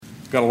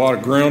Got a lot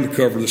of ground to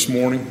cover this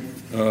morning.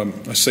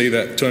 I say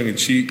that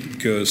tongue-in-cheek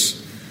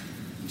because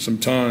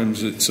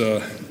sometimes it's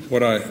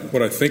what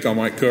I think I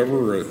might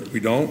cover, we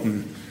don't,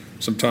 and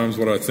sometimes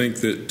what I think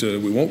that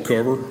we won't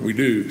cover, we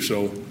do.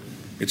 So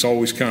it's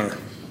always kind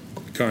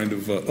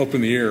of up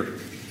in the air.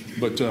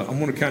 But I'm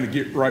going to kind of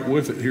get right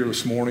with it here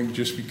this morning,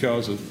 just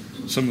because of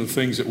some of the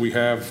things that we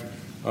have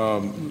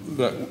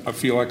that I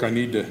feel like I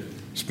need to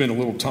spend a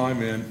little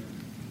time in.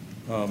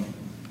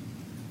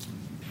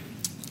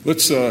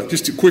 Let's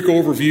just a quick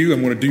overview.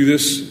 I'm going to do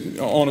this,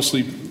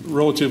 honestly,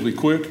 relatively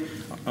quick.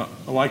 I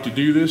like to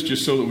do this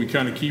just so that we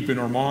kind of keep in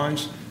our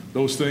minds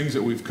those things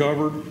that we've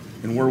covered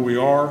and where we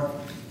are.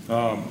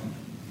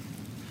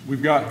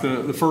 We've got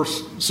the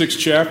first 6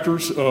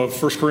 chapters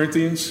of 1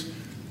 Corinthians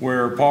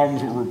where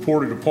problems were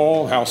reported to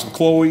Paul, house of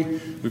Chloe.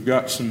 We've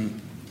got some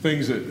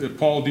things that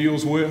Paul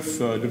deals with,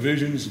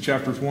 divisions,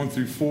 chapters 1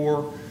 through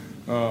 4,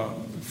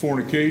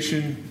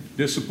 fornication,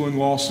 discipline,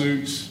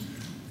 lawsuits.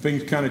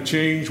 Things kind of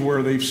change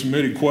where they've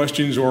submitted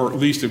questions or at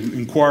least have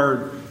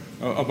inquired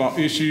about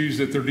issues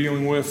that they're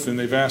dealing with, and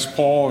they've asked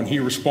Paul, and he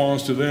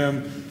responds to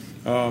them.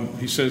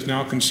 He says,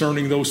 now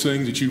concerning those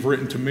things that you've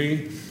written to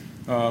me,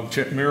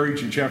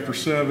 marriage in chapter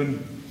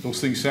 7,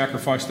 those things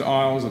sacrificed to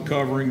idols, the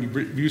covering,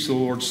 abuse of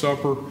the Lord's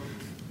Supper,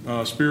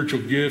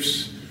 spiritual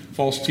gifts,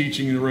 false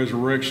teaching in the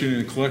resurrection,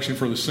 and collection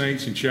for the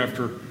saints in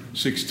chapter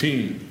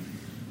 16.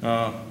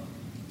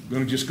 I'm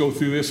going to just go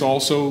through this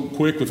also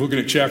quick with looking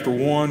at chapter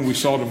 1. We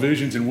saw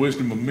divisions in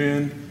wisdom of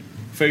men.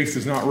 Faith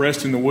does not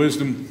rest in the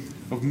wisdom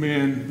of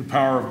men, the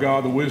power of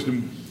God, the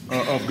wisdom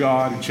of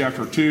God in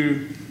chapter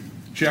 2.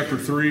 Chapter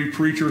 3,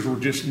 preachers were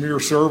just mere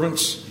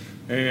servants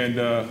and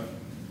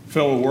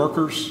fellow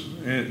workers,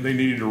 and they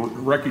needed to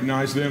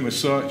recognize them as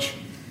such,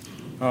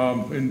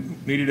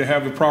 and needed to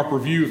have the proper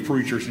view of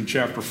preachers in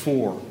chapter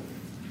 4.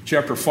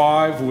 Chapter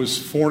 5 was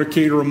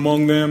fornicator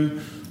among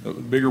them. The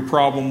bigger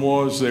problem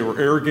was they were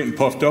arrogant and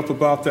puffed up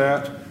about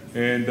that,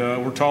 and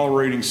were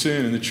tolerating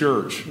sin in the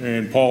church.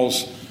 And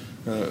Paul's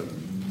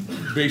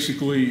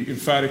basically,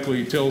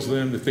 emphatically tells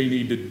them that they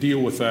need to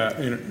deal with that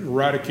and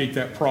eradicate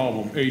that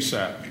problem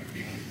ASAP.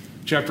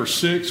 Chapter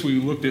 6, we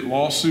looked at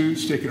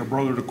lawsuits, taking a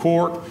brother to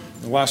court.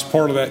 The last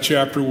part of that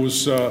chapter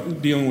was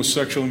dealing with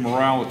sexual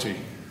immorality,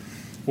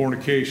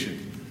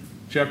 fornication.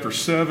 Chapter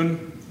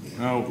 7,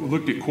 we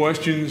looked at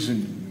questions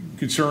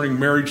concerning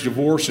marriage,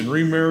 divorce, and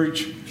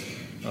remarriage.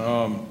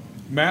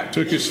 Matt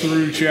took us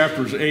through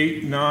chapters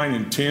 8, 9,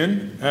 and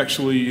 10,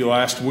 actually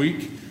last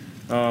week.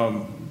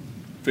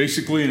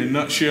 Basically, in a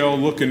nutshell,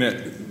 looking at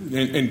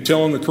and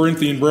telling the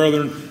Corinthian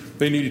brethren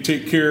they need to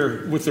take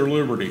care with their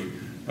liberty.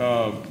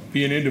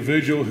 Be an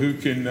individual who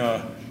can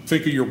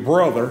think of your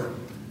brother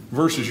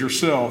versus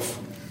yourself.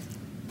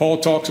 Paul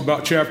talks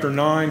about chapter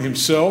 9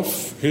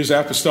 himself, his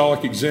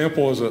apostolic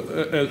example as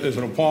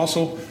an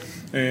apostle,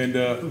 and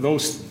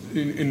those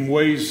in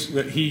ways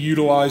that he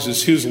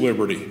utilizes his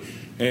liberty.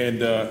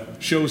 And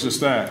shows us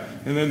that.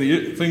 And then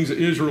the things that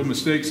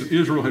mistakes that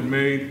Israel had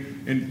made,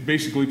 and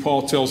basically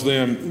Paul tells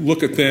them,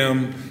 look at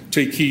them,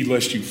 take heed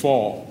lest you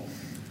fall.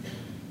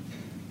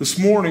 This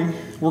morning,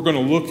 we're going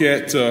to look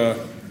at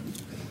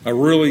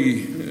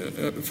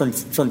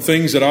from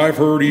things that I've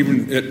heard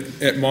even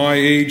at my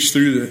age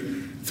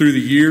through the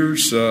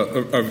years,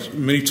 of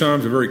many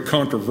times a very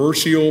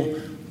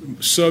controversial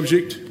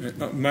subject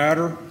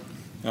matter,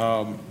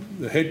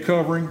 the head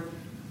covering.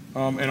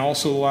 And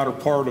also the latter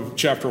part of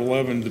chapter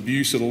 11, the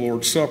abuse of the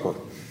Lord's Supper.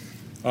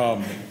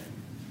 We're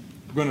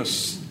going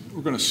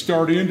to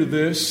start into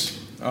this,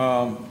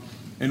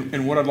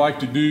 and what I'd like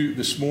to do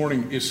this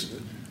morning is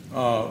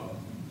going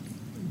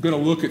to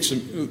look at some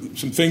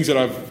things that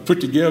I've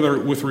put together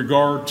with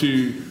regard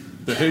to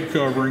the head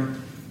covering,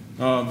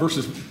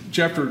 verses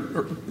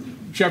chapter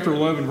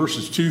 11,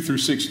 verses 2 through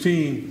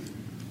 16.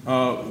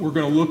 We're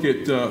going to look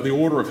at the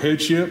order of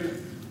headship.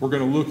 We're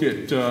going to look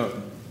at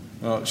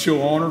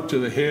show honor to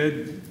the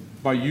head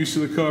by use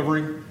of the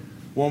covering,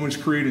 woman's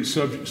created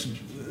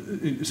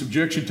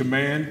subjection to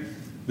man,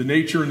 the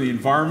nature and the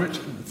environment,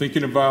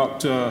 thinking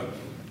about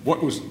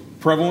what was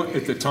prevalent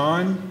at the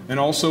time, and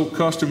also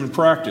custom and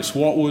practice.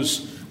 What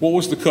was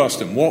the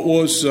custom? What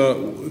was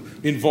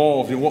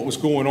involved in what was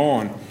going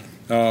on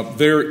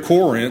there at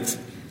Corinth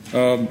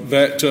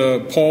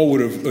that Paul would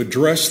have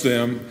addressed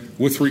them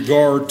with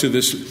regard to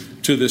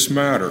this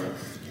matter?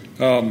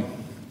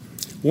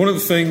 One of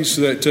the things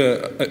that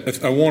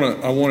I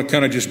want to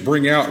kind of just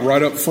bring out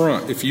right up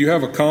front, if you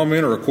have a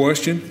comment or a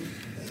question,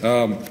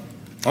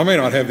 I may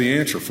not have the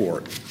answer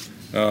for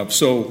it.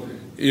 So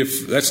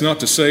if that's not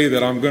to say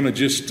that I'm going to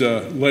just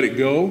let it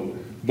go,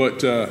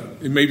 but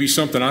it may be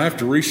something I have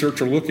to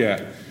research or look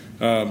at.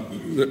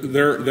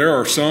 There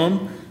are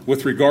some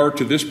with regard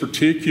to this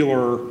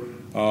particular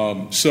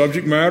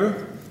subject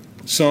matter.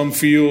 Some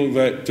feel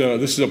that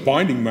this is a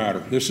binding matter.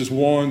 This is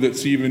one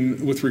that's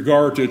even with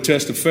regard to a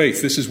test of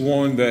faith. This is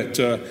one that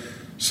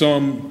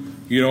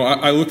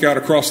I look out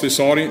across this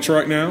audience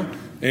right now,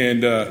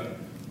 and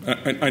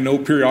I know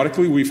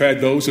periodically we've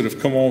had those that have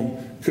come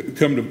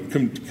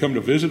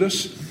to visit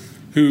us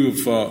who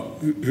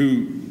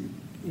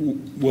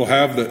will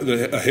have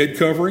a head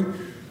covering.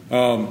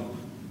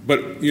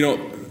 But, you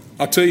know,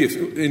 I'll tell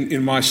you,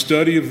 in my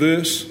study of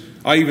this,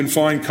 I even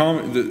find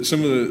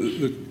some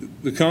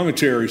of the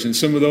commentaries and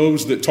some of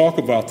those that talk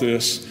about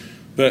this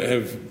that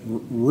have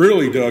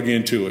really dug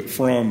into it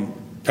from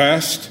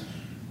past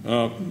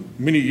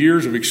many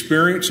years of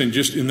experience and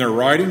just in their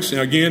writings.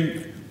 And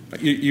again,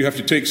 you have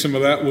to take some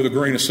of that with a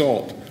grain of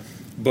salt.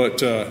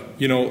 But,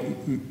 you know,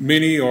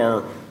 many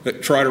are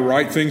that try to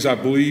write things, I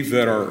believe,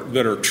 that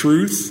are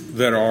truth,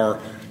 that are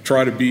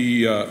try to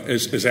be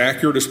as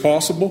accurate as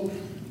possible.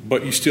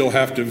 But you still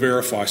have to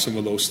verify some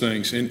of those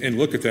things and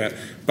look at that.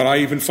 But I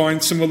even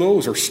find some of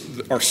those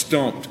are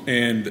stumped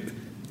and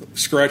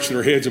scratch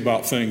their heads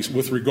about things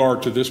with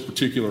regard to this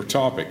particular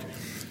topic.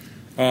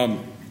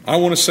 I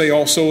want to say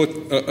also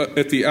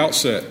at the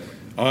outset,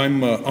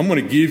 I'm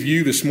going to give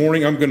you this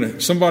morning.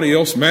 Somebody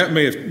else. Matt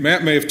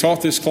may have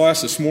taught this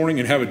class this morning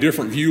and have a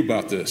different view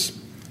about this.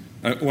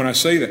 When I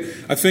say that,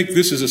 I think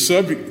this is a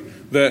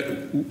subject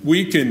that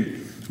we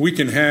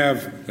can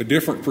have a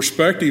different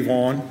perspective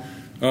on.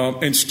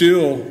 And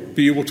still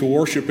be able to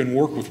worship and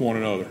work with one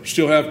another.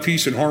 Still have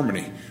peace and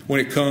harmony when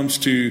it comes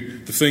to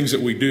the things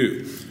that we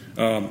do.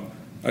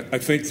 I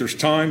think there's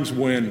times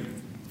when,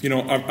 you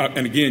know,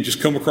 and again, just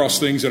come across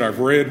things that I've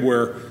read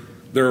where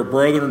there are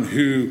brethren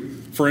who,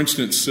 for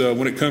instance,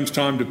 when it comes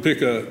time to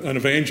pick an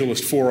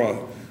evangelist for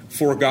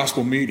a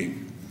gospel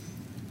meeting,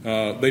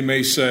 they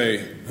may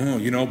say, "Oh,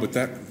 you know, but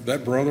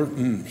that brother,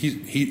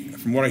 he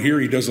from what I hear,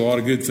 he does a lot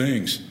of good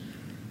things.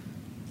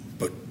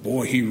 But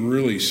boy, he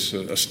really's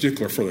a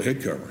stickler for the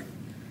head covering.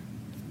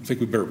 I think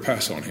we better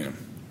pass on him."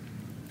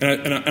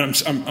 And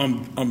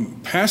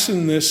I'm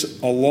passing this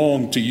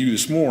along to you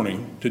this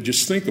morning to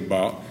just think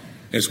about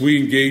as we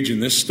engage in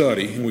this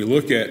study and we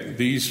look at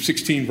these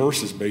 16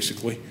 verses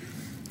basically.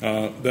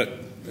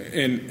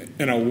 And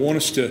I want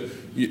us to,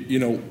 you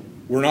know,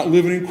 we're not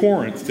living in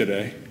Corinth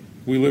today.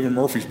 We live in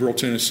Murfreesboro,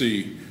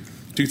 Tennessee,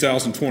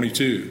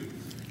 2022.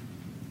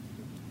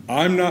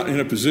 I'm not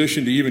in a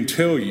position to even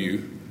tell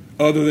you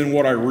other than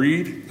what I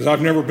read, because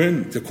I've never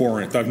been to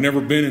Corinth. I've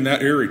never been in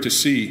that area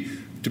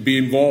to be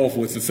involved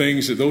with the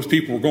things that those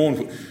people were going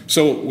for.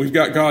 So we've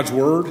got God's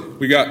Word.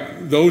 We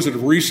got those that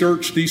have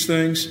researched these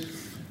things.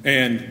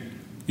 And,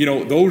 you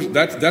know,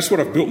 that's what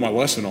I've built my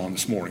lesson on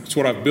this morning. It's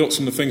what I've built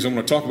some of the things I'm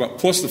going to talk about,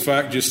 plus the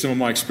fact, just some of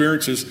my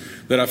experiences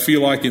that I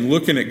feel like in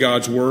looking at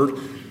God's Word,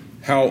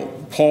 how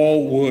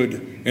Paul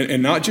would,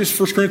 and not just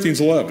 1 Corinthians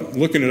 11,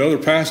 looking at other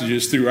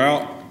passages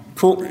throughout,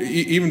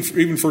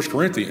 even 1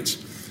 Corinthians,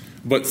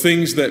 but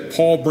things that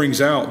Paul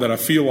brings out that I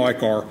feel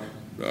like are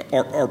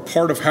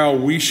part of how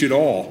we should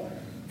all,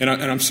 and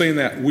I'm saying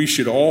that we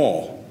should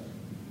all,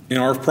 in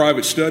our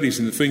private studies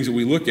and the things that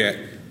we look at,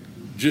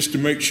 just to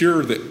make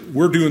sure that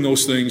we're doing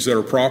those things that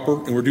are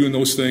proper and we're doing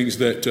those things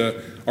that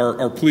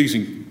are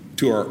pleasing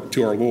to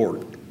our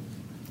Lord.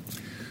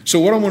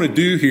 So what I want to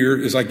do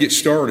here as I get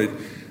started,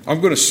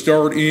 I'm going to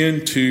start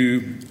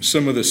into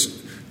some of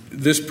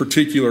this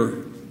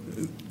particular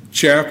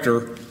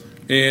chapter.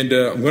 And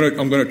I'm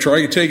going to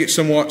try to take it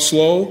somewhat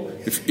slow.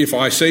 If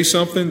I say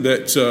something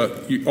that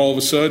all of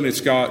a sudden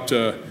it's got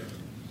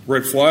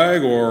red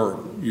flag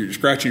or you're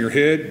scratching your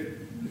head,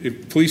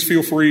 please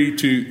feel free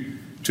to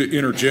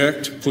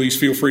interject. Please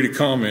feel free to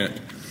comment.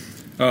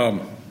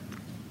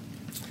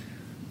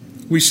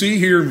 We see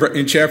here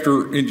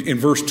in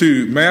verse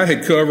 2, Matt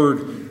had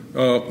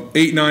covered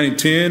 8, 9, and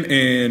 10,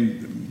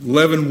 and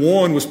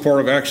 11:1 was part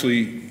of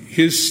actually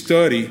his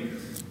study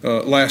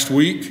last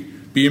week.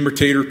 Be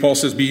imitators, Paul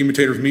says, be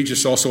imitators of me,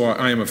 just also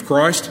I am of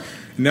Christ.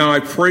 Now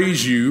I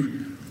praise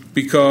you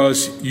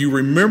because you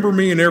remember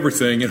me in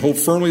everything and hold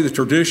firmly the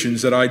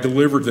traditions that I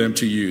delivered them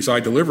to you. So I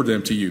delivered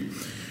them to you.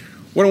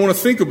 What I want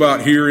to think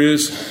about here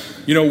is,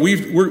 you know,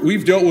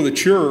 we've dealt with a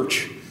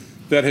church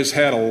that has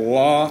had a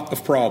lot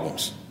of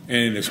problems.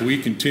 And as we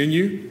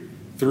continue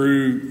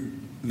through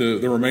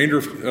the remainder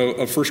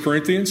of 1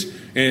 Corinthians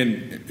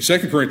and 2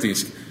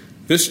 Corinthians,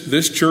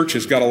 this church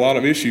has got a lot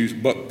of issues,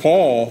 but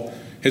Paul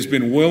has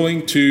been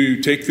willing to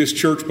take this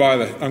church by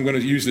I'm going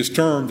to use this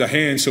term, the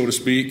hand, so to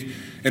speak,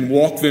 and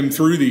walk them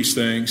through these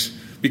things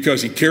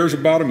because he cares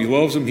about them, he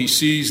loves them, he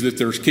sees that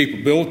there's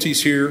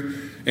capabilities here,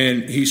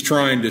 and he's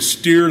trying to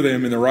steer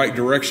them in the right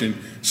direction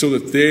so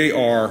that they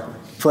are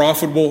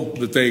profitable,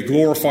 that they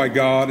glorify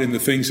God in the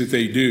things that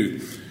they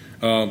do.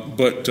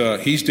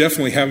 But he's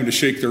definitely having to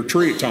shake their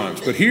tree at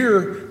times. But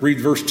here, read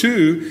verse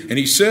 2, and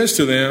he says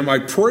to them, I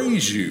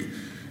praise you.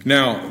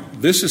 Now,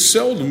 this is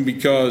seldom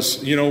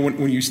because, you know,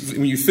 when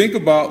you think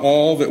about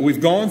all that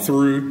we've gone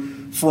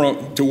through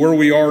to where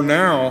we are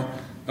now,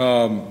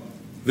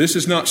 this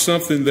is not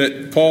something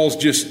that Paul's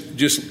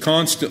just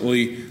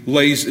constantly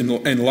lays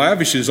and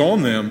lavishes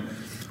on them.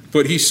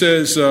 But he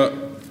says,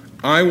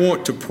 I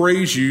want to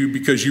praise you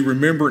because you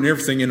remember and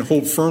everything and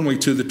hold firmly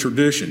to the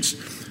traditions.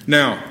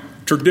 Now,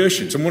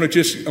 traditions. I'm going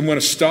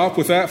to stop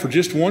with that for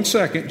just 1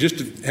 second, just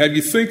to have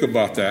you think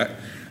about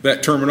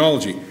that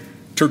terminology.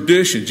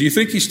 Traditions. Do you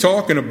think he's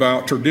talking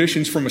about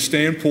traditions from a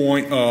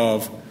standpoint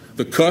of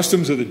the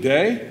customs of the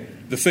day?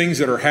 the things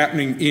that are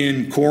happening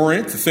in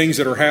Corinth, the things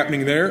that are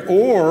happening there,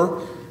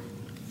 or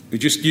we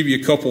just give you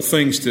a couple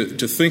things to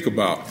think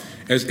about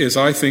as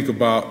I think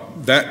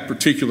about that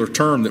particular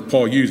term that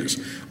Paul uses.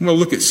 I'm going to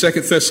look at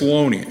 2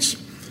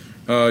 Thessalonians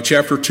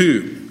chapter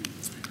 2.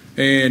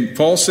 And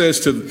Paul says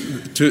to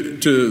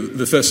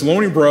the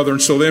Thessalonian brethren,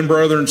 so then,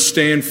 brethren,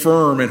 stand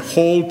firm and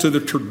hold to the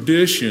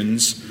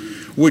traditions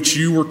which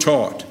you were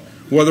taught,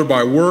 whether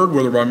by word,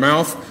 whether by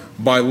mouth,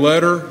 by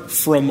letter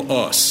from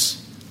us.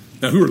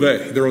 Now, who are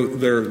they?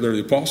 They're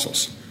the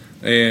apostles.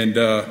 And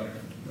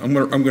I'm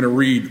going to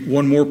read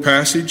one more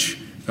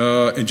passage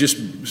in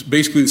just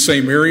basically the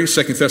same area,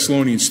 2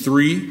 Thessalonians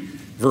 3,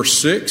 verse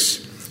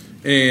 6.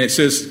 And it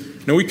says,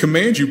 now we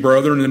command you,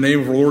 brethren, in the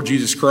name of our Lord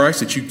Jesus Christ,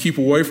 that you keep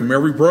away from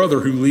every brother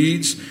who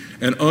leads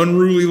an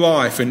unruly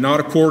life and not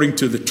according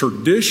to the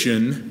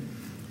tradition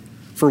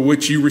for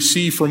which you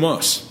receive from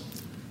us.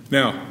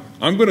 Now,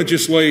 I'm going to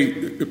just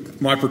lay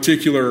my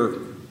particular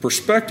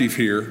perspective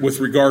here with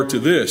regard to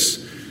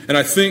this. And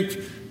I think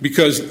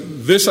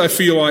because this, I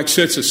feel like,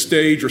 sets a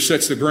stage or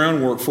sets the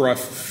groundwork for, I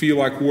feel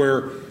like,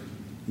 where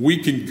we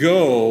can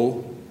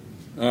go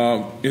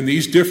in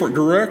these different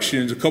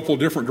directions, a couple of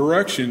different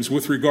directions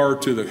with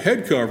regard to the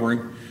head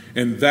covering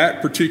and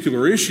that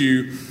particular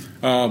issue,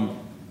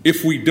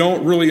 if we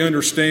don't really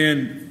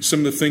understand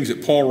some of the things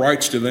that Paul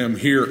writes to them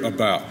here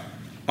about.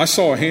 I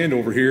saw a hand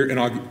over here, and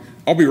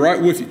I'll be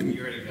right with you.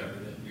 You already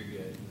covered it. You're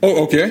good.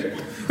 Oh, okay.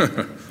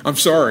 I'm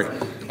sorry.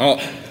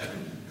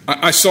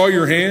 I saw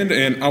your hand,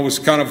 and I was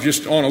kind of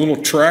just on a little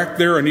track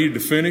there. I needed to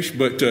finish,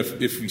 but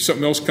if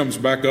something else comes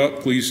back up,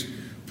 please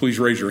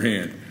raise your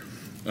hand.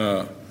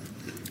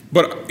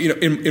 But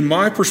in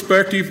my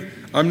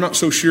perspective, I'm not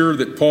so sure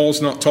that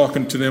Paul's not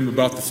talking to them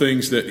about the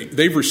things that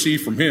they've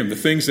received from him, the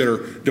things that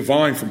are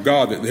divine from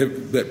God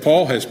that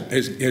Paul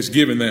has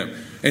given them,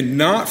 and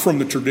not from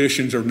the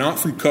traditions or not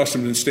from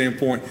customs and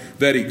standpoint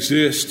that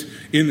exist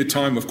in the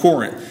time of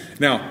Corinth.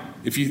 Now,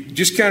 if you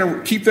just kind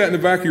of keep that in the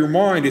back of your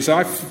mind as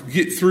I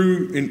get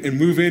through and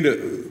move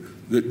into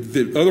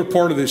the other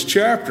part of this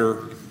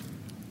chapter,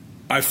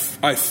 I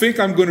think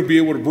I'm going to be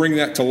able to bring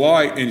that to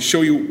light and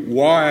show you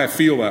why I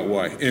feel that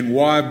way and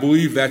why I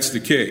believe that's the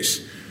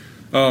case.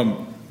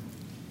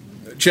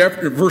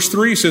 Verse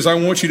 3 says, I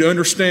want you to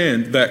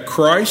understand that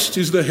Christ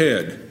is the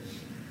head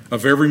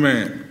of every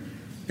man,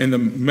 and the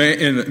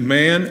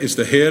man is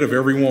the head of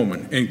every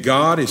woman, and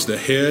God is the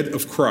head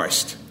of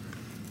Christ.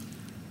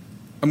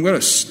 I'm going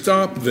to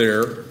stop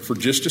there for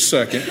just a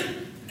second.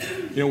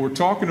 We're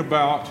talking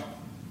about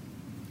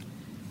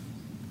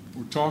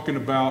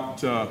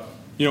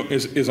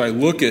as I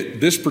look at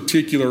this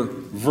particular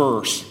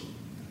verse,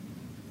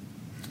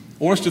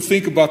 I want us to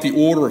think about the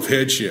order of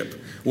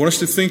headship. I want us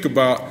to think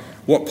about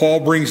what Paul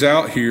brings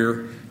out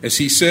here as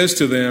he says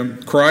to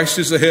them, Christ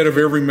is the head of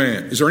every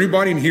man. Is there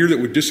anybody in here that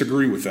would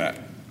disagree with that?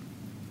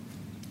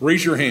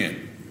 Raise your hand.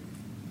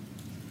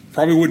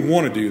 Probably wouldn't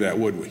want to do that,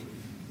 would we?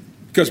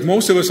 Because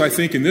most of us, I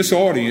think, in this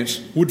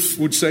audience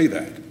would say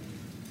that.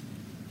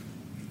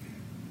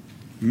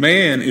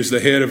 Man is the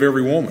head of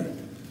every woman.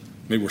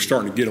 Maybe we're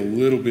starting to get a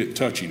little bit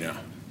touchy now.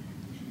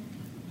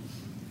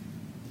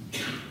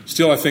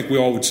 Still, I think we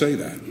all would say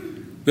that.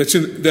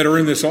 That are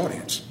in this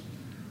audience.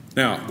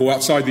 Now, go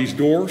outside these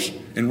doors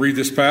and read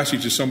this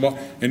passage to somebody,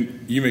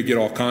 and you may get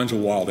all kinds of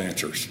wild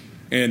answers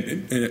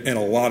and a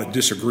lot of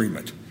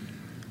disagreement.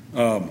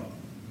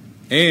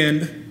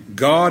 And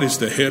God is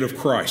the head of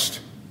Christ.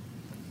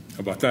 How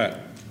about that?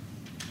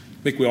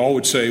 I think we all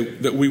would say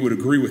that we would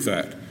agree with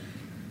that.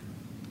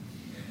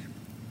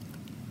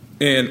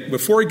 And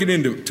before I get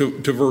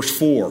into verse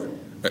 4,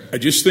 I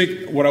just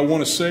think what I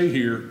want to say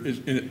here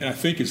is, and I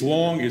think as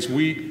long as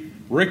we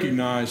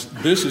recognize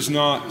this is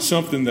not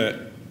something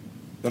that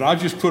I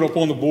just put up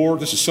on the board,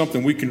 this is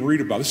something we can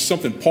read about. This is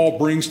something Paul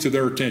brings to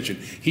their attention.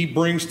 He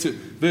brings to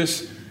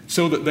this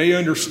so that they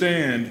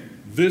understand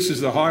this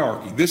is the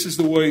hierarchy. This is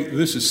the way,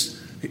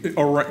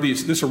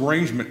 this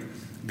arrangement.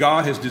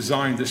 God has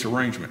designed this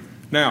arrangement.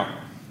 Now,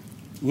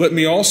 let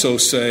me also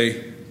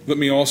say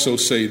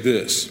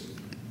this.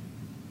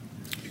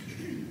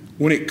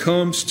 When it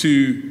comes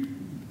to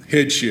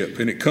headship,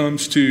 and it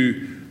comes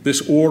to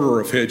this order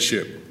of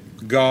headship,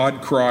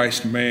 God,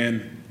 Christ,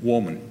 man,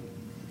 woman.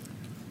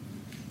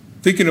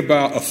 Thinking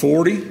about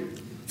authority,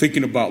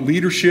 thinking about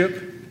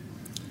leadership,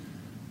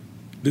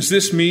 does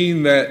this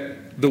mean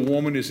that the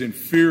woman is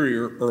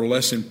inferior or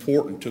less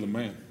important to the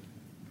man?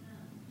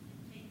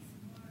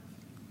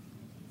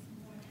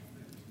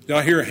 Did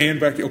I hear a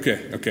hand back there?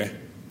 Okay.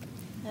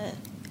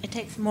 It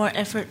takes more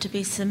effort to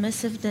be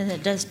submissive than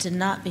it does to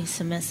not be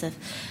submissive.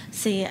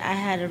 See, I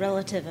had a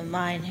relative of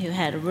mine who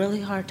had a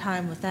really hard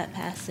time with that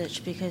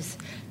passage because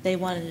they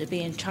wanted to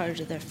be in charge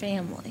of their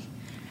family,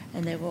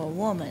 and they were a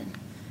woman.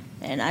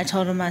 And I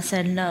told him, I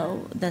said,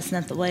 no, that's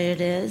not the way it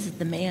is.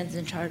 The man's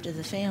in charge of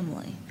the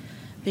family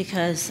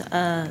because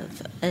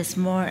it's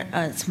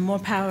more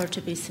power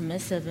to be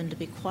submissive and to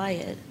be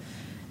quiet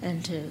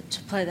and to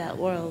play that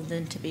world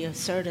than to be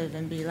assertive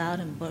and be loud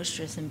and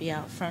boisterous and be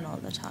out front all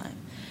the time.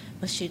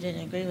 But she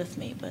didn't agree with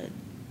me, but.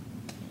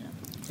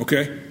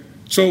 Okay.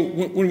 So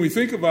when we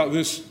think about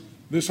this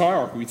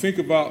hierarchy, we think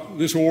about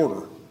this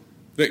order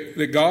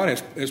that God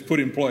has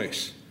put in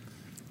place.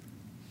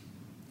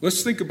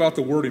 Let's think about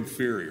the word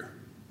inferior.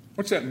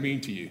 What's that mean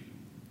to you?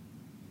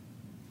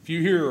 If you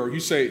hear or you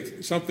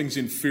say something's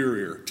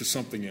inferior to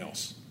something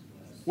else,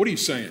 what are you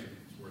saying?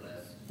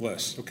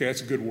 Less. Okay,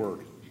 that's a good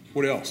word.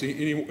 What else?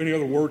 Any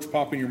other words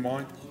pop in your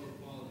mind?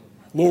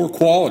 Lower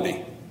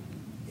quality.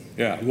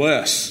 Yeah,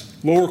 less.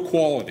 Lower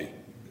quality.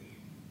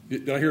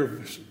 Did I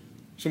hear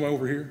somebody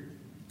over here?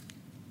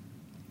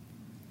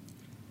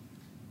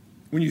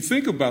 When you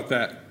think about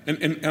that,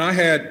 and I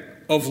had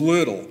of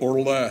little or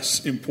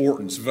less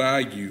importance,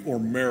 value, or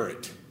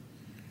merit.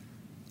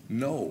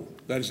 No,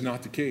 that is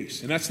not the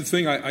case. And that's the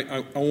thing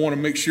I want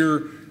to make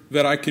sure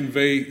that I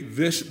convey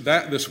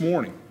this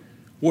morning.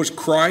 Was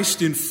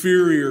Christ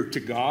inferior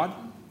to God?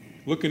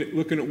 Looking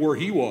at where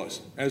he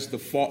was as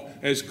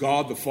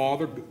God the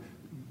Father,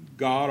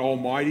 God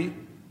Almighty,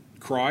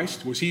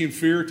 Christ. Was he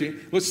inferior to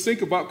him? Let's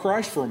think about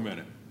Christ for a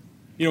minute.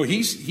 You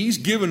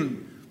know,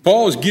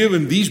 Paul has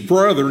given these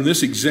brethren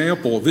this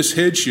example of this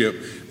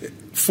headship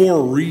for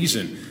a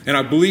reason. And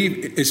I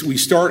believe as we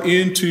start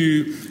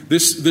into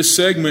this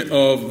segment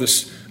of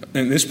this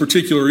and this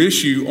particular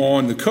issue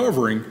on the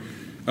covering,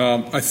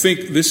 I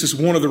think this is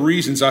one of the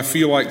reasons I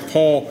feel like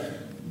Paul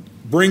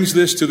brings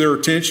this to their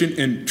attention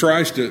and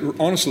tries to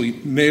honestly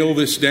nail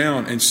this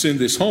down and send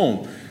this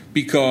home,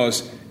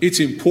 because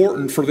it's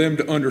important for them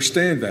to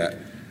understand that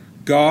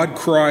God,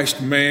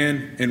 Christ,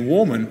 man, and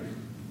woman.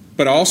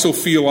 But I also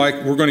feel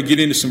like we're going to get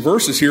into some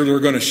verses here that are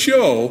going to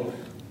show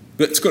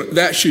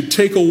that should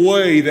take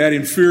away that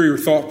inferior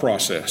thought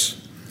process.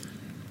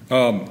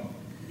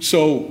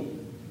 So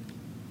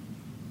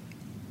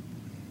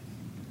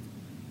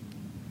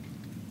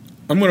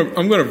I'm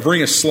going to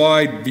bring a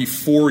slide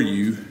before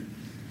you,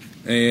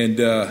 and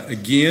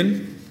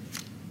again,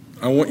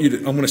 I'm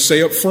going to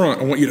say up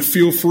front, I want you to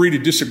feel free to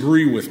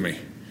disagree with me,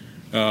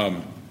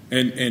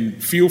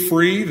 and feel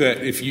free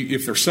that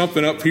if there's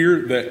something up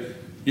here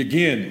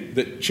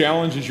that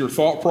challenges your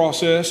thought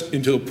process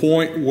into the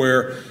point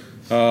where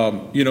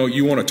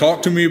you want to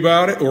talk to me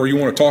about it, or you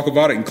want to talk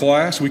about it in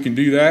class, we can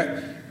do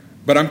that.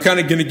 But I'm kind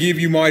of going to give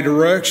you my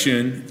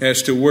direction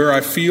as to where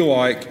I feel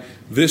like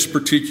this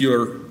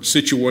particular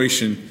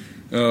situation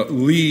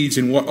leads,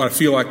 and what I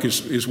feel like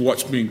is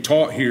what's being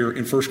taught here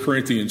in 1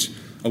 Corinthians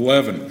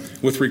 11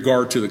 with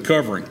regard to the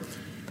covering.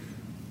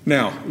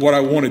 Now, what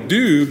I want to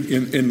do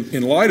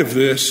in light of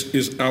this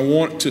is I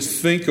want to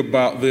think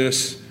about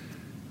this.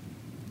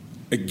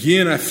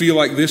 Again, I feel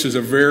like this is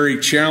a very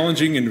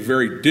challenging and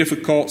very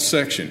difficult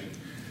section.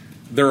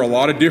 There are a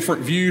lot of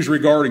different views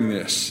regarding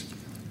this.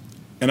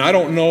 And I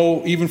don't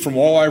know, even from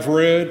all I've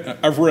read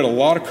a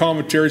lot of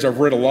commentaries, I've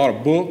read a lot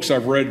of books,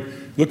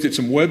 looked at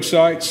some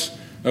websites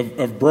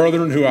of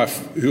brethren who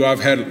I've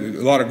had a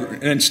lot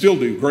of, and still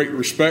do, great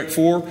respect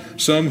for.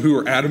 Some who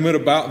are adamant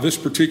about this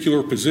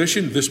particular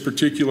position, this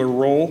particular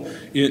role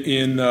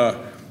in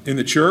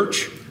the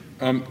church.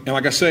 And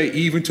like I say,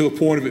 even to the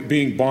point of it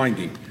being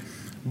binding.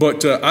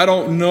 But I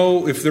don't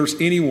know if there's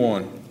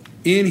anyone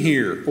in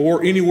here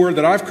or anywhere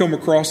that I've come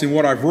across in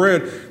what I've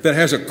read that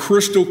has a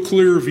crystal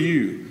clear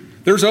view.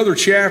 There's other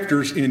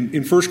chapters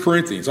in 1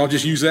 Corinthians. I'll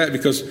just use that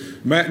because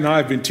Matt and I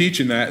have been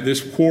teaching that this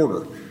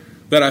quarter,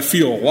 that I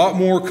feel a lot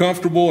more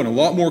comfortable and a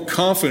lot more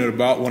confident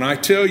about when I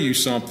tell you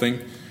something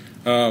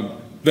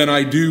than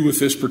I do with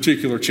this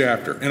particular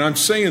chapter. And I'm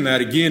saying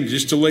that again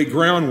just to lay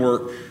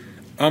groundwork.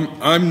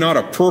 I'm not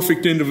a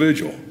perfect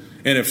individual.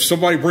 And if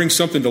somebody brings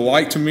something to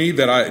light to me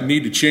that I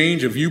need to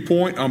change a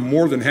viewpoint, I'm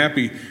more than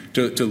happy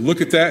to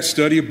look at that,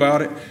 study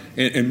about it,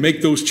 and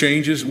make those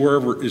changes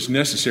wherever is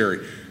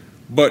necessary.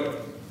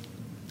 But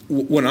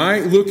when I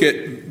look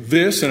at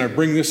this and I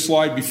bring this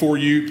slide before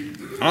you,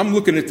 I'm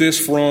looking at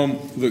this from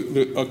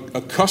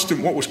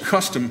what was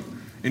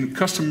custom and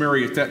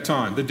customary at that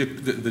time,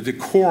 the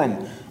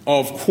decorum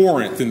of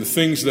Corinth and the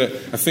things that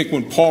I think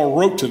when Paul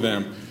wrote to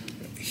them,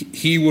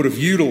 he would have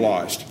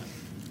utilized.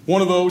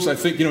 One of those, I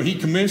think, he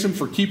commends them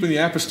for keeping the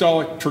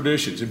apostolic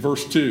traditions in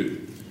verse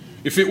 2.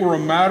 If it were a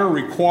matter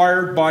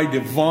required by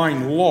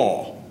divine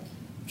law,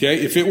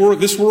 okay, if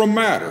this were a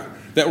matter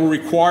that were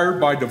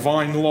required by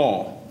divine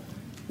law,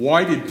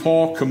 why did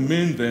Paul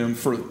commend them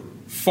for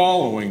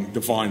following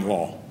divine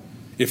law?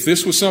 If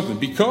this was something,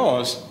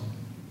 because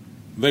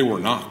they were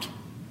not.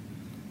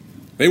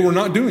 They were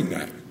not doing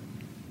that.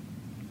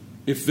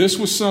 If this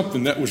was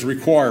something that was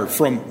required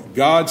from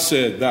God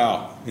said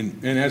thou,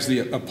 and as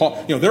the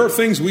there are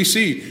things we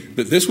see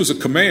that this was a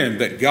command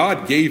that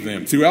God gave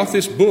them. Throughout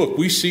this book,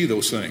 we see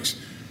those things.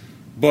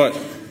 But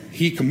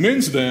he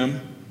commends them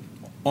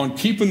on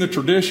keeping the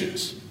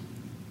traditions.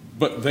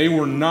 But they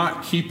were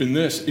not keeping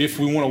this, if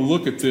we want to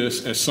look at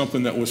this as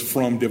something that was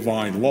from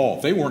divine law.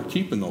 They weren't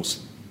keeping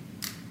those.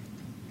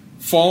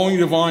 Following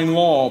divine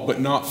law, but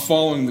not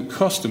following the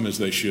custom as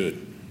they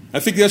should. I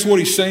think that's what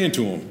he's saying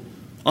to them.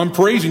 I'm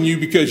praising you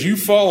because you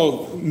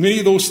follow many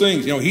of those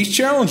things. He's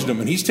challenged them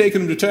and he's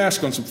taken them to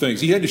task on some things.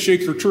 He had to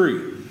shake their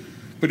tree.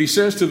 But he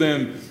says to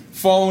them,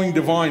 following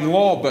divine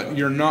law, but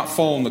you're not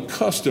following the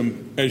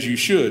custom as you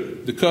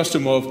should. The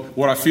custom of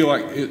what I feel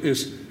like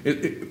is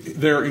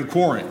there in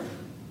Corinth.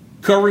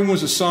 Covering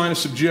was a sign of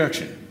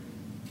subjection.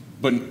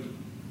 But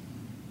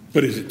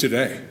is it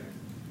today?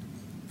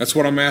 That's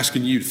what I'm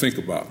asking you to think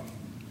about.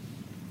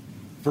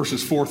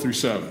 Verses 4 through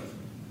 7.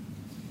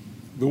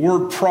 The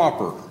word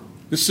proper.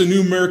 This is a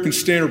New American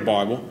Standard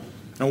Bible.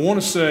 And I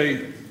want to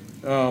say,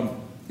 and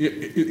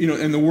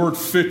the word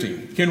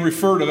fitting can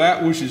refer to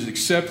that which is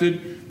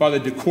accepted by the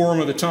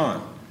decorum of the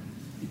time.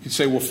 You could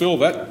say, well, Phil,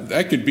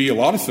 that could be a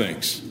lot of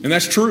things. And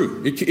that's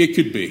true. It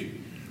could be.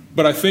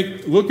 But I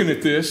think looking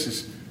at this,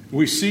 as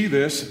we see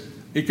this,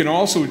 it can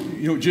also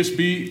just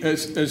be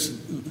as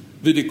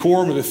the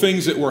decorum of the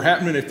things that were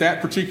happening at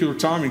that particular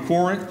time in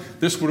Corinth.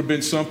 This would have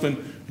been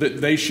something that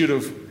they should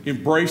have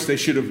embraced. They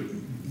should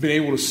have been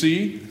able to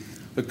see.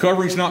 The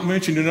covering's not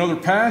mentioned in other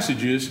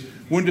passages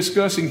when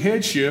discussing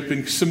headship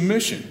and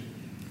submission.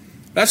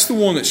 That's the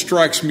one that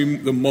strikes me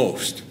the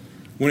most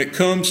when it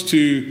comes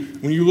to,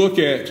 when you look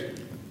at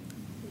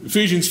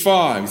Ephesians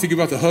 5, you think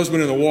about the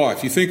husband and the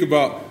wife. You think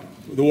about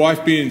the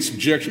wife being in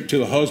subjection to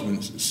the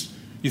husband.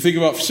 You think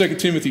about 2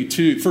 Timothy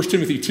 2, 1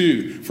 Timothy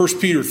 2, 1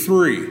 Peter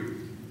 3.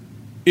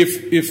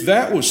 If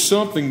that was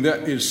something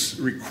that is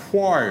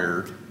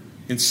required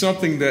and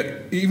something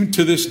that even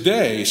to this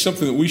day is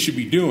something that we should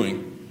be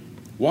doing,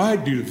 why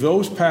do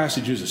those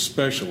passages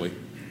especially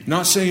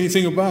not say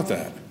anything about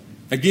that?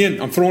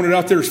 Again, I'm throwing it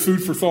out there as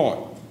food for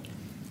thought.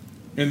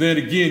 And then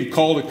again,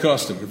 call to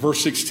custom. In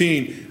verse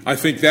 16, I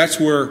think that's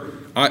where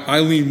I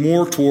lean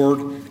more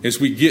toward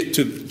as we get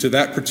to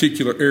that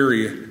particular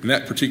area and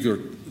that particular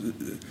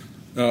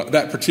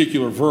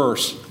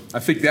verse. I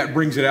think that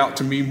brings it out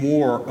to me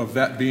more of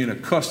that being a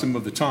custom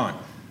of the time.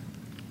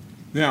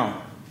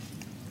 Now,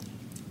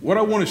 what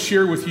I want to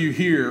share with you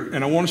here,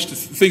 and I want us to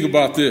think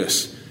about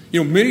this.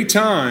 Many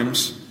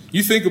times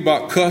you think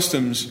about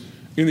customs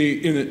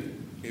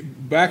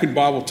back in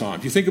Bible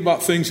times. You think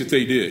about things that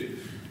they did.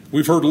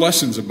 We've heard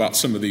lessons about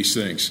some of these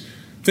things.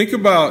 Think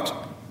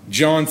about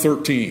John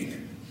 13.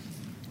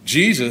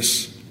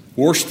 Jesus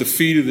washed the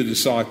feet of the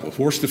disciples,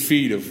 washed the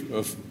feet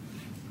of.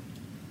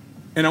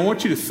 And I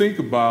want you to think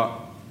about,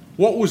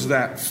 what was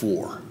that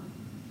for?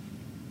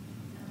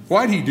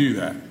 Why did he do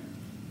that?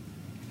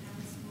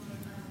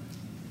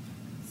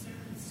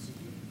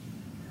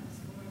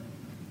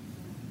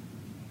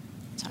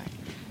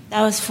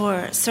 That was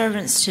for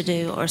servants to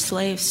do or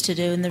slaves to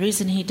do. And the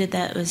reason he did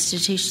that was to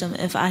teach them,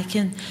 if I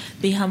can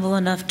be humble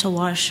enough to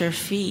wash your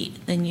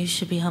feet, then you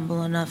should be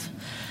humble enough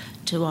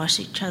to wash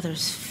each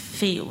other's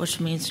feet, which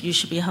means you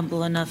should be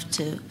humble enough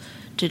to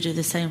do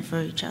the same for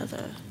each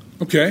other.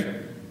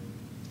 Okay.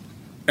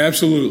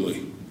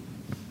 Absolutely.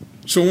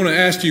 So I want to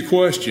ask you a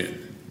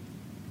question.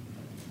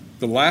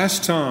 The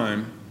last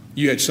time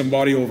you had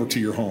somebody over to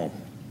your home,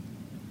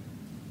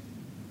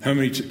 how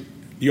many? Do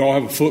you all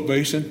have a foot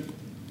basin?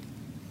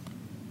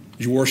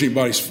 Did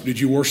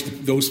you wash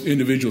those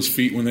individuals'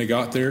 feet when they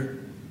got there?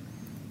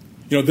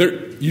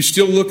 You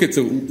still look at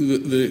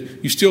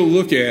you still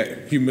look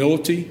at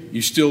humility.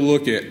 You still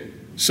look at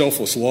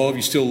selfless love.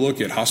 You still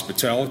look at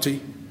hospitality.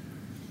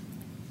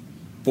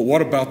 But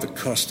what about the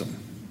custom?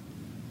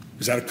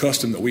 Is that a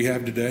custom that we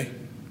have today?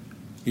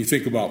 You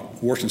think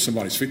about washing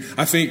somebody's feet.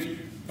 I think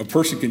a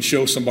person can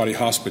show somebody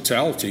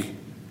hospitality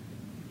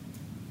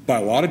by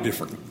a lot of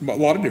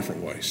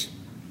different ways.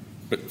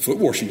 But foot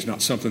washing is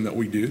not something that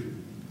we do.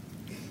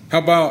 How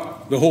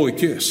about the holy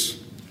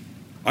kiss?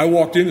 I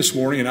walked in this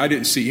morning and I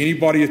didn't see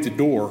anybody at the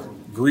door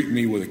greet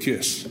me with a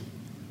kiss.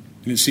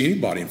 I didn't see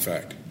anybody, in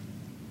fact.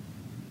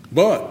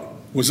 But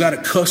was that a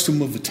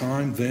custom of the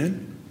time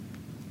then?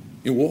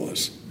 It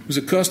was. It was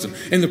a custom.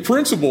 And the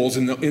principles,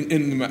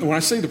 when I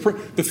say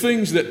the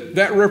things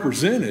that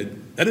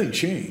represented, that didn't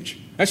change.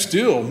 That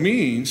still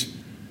means,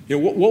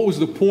 what was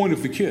the point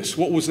of the kiss?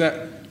 What was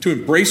that? To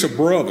embrace a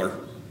brother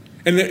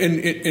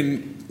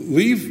and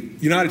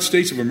leave United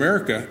States of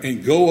America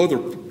and go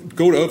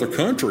to other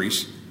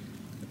countries.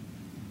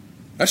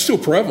 That's still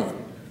prevalent.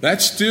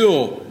 That's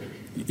still,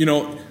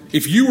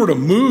 if you were to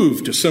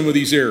move to some of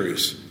these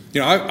areas,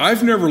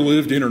 I've never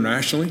lived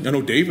internationally. I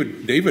know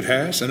David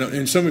has,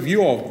 and some of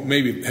you all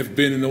maybe have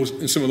been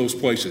in some of those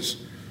places.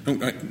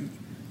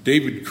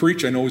 David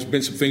Creech, I know, has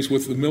been some things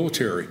with the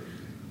military.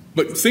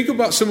 But think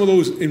about some of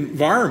those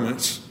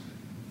environments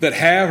that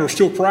have or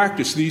still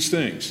practice these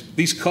things,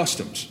 these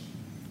customs.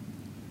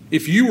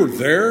 If you were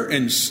there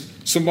and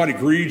somebody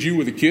greeted you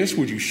with a kiss,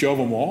 would you shove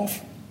them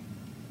off?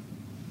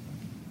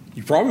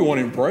 You probably want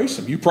to embrace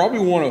them. You probably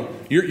want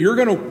to, you're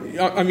going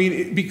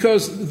to,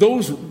 because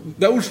those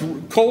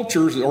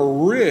cultures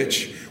are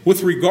rich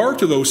with regard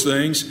to those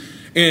things.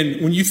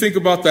 And when you think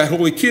about that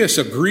holy kiss,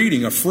 a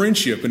greeting, a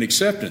friendship, an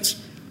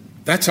acceptance,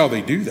 that's how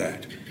they do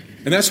that.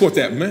 And that's what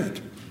that meant.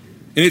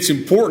 And it's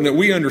important that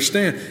we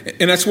understand.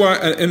 And that's why,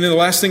 and then the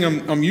last thing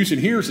I'm using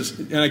here is this,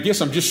 and I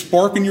guess I'm just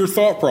sparking your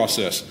thought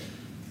process.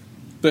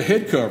 The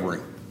head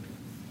covering.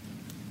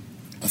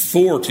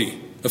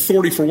 Authority.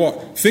 Authority for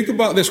what? Think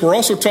about this. We're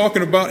also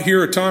talking about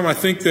here a time, I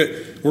think,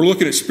 that we're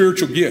looking at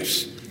spiritual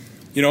gifts.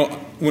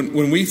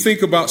 when we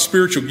think about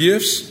spiritual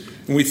gifts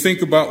and we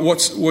think about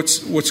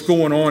what's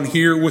going on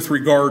here with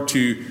regard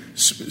to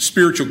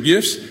spiritual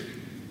gifts,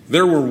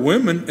 there were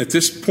women at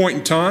this point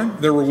in time.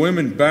 There were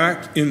women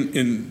back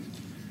in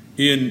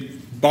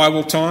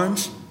Bible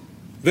times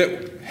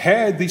that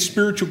had these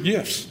spiritual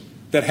gifts,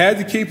 that had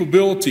the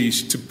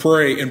capabilities to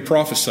pray and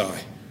prophesy.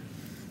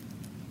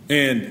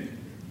 And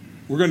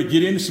we're going to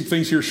get into some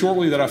things here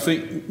shortly that I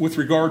think, with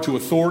regard to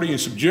authority and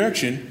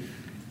subjection,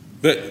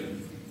 that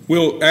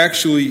will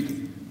actually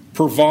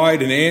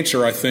provide an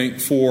answer, I think,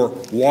 for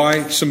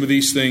why some of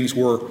these things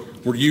were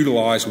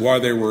utilized, why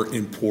they were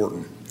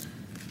important.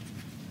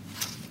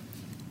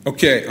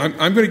 Okay,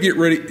 I'm going to get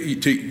ready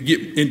to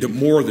get into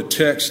more of the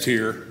text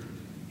here.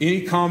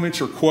 Any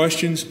comments or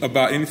questions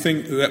about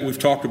anything that we've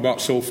talked about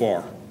so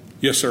far?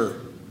 Yes, sir.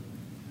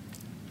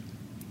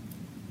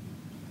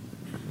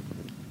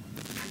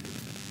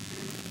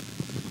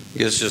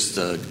 It's just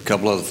a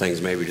couple other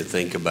things maybe to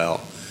think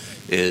about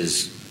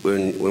is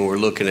when we're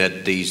looking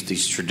at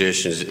these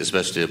traditions,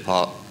 especially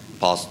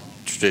the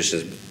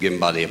traditions given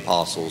by the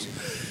apostles,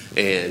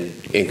 and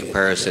in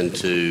comparison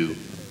to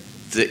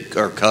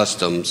our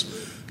customs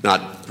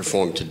not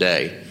performed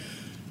today.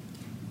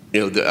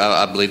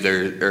 I believe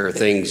there are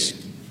things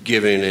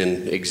given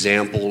in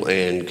example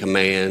and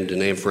command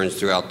and inference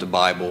throughout the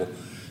Bible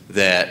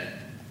that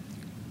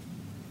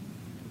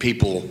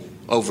people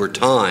over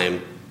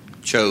time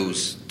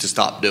chose to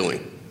stop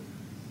doing,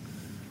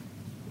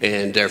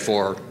 and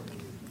therefore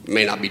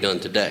may not be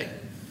done today.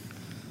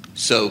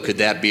 So could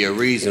that be a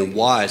reason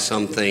why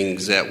some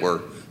things that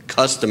were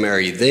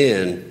customary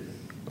then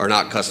are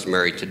not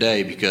customary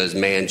today, because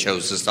man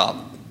chose to stop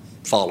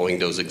following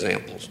those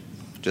examples?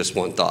 Just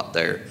one thought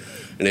there.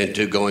 And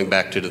then going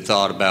back to the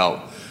thought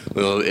about,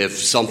 if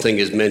something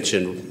is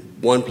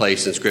mentioned one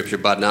place in Scripture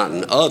but not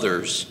in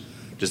others,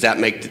 does that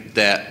make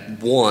that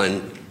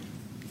one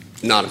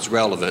not as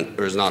relevant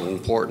or is not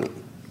important,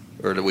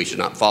 or that we should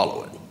not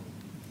follow it?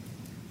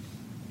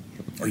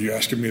 Are you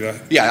asking me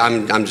that? Yeah,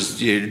 I'm just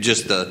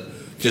the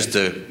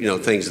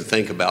things to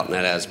think about in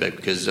that aspect,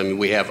 because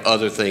we have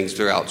other things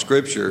throughout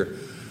Scripture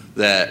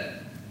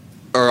that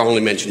are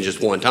only mentioned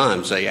just one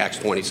time, say Acts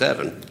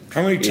 27.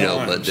 How many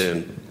times? But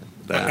then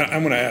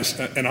I'm going to ask,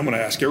 and I'm going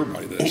to ask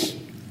everybody this: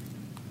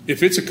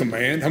 if it's a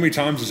command, how many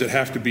times does it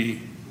have to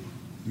be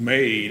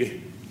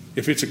made?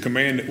 If it's a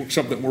command,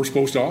 something that we're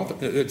supposed to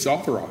it's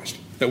authorized,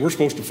 that we're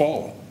supposed to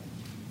follow.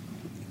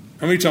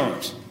 How many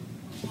times?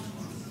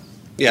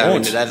 Yeah,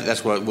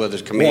 that's whether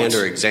it's command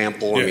or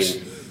example. Yes.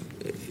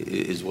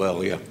 As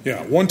well, yeah.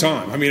 Yeah, one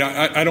time.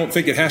 I don't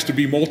think it has to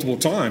be multiple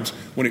times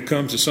when it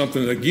comes to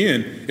something.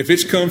 Again, if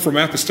it's come from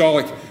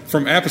apostolic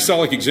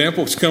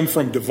example, it's come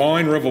from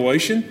divine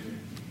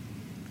revelation.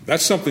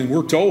 That's something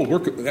we're told.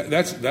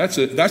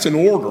 That's an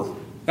order.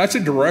 That's a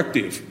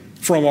directive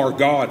from our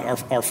God,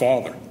 our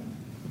Father.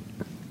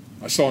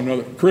 I saw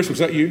another. Chris, was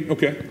that you?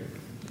 Okay.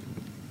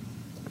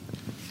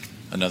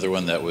 Another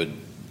one that would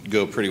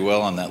go pretty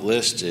well on that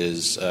list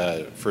is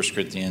 1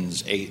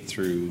 Corinthians 8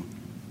 through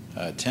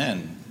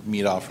 10,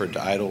 meat offered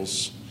to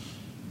idols.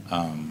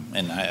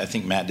 And I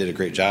think Matt did a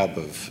great job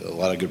of a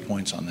lot of good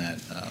points on that.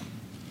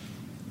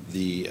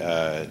 We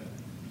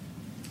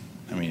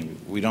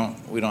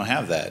don't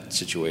have that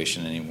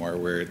situation anymore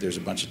where there's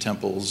a bunch of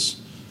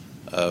temples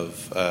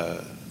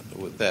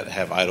that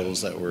have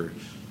idols that were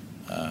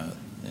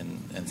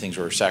and things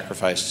were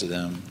sacrificed to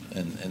them,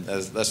 and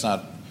that's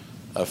not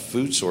a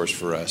food source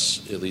for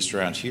us, at least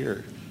around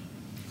here.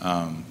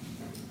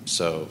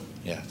 So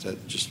yeah,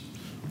 that just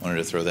wanted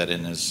to throw that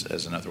in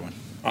as another one.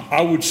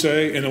 I would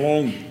say, and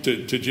along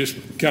to just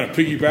kind of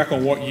piggyback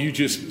on what you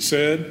just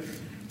said,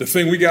 the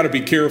thing we got to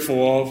be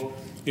careful of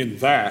in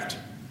that,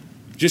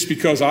 just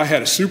because I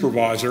had a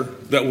supervisor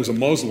that was a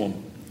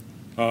Muslim,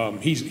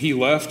 he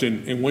left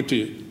and went to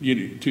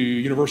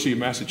University of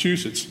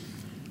Massachusetts,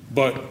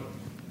 but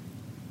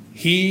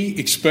he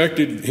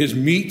expected his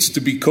meats to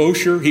be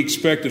kosher. He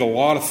expected a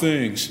lot of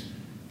things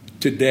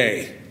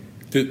today,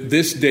 to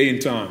this day and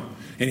time,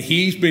 and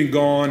he's been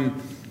gone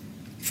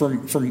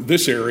from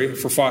this area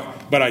for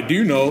 5. But I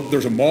do know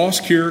there's a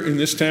mosque here in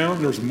this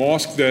town. There's a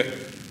mosque that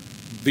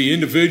the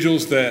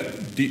individuals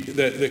that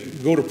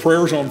go to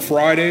prayers on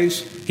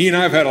Fridays, he and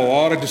I have had a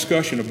lot of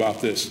discussion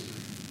about this.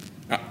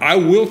 I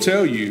will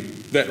tell you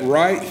that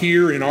right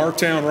here in our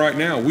town right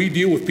now, we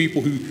deal with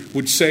people who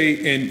would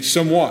say, and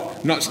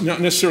somewhat, not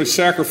necessarily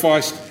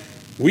sacrifice,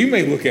 we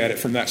may look at it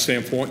from that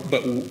standpoint,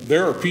 but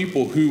there are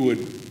people who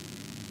would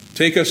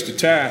take us to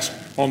task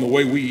on the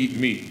way we eat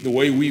meat, the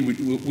way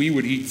we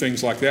would eat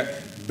things like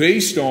that,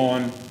 based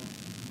on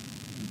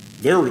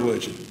their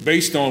religion,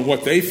 based on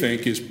what they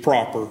think is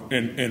proper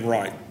and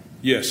right.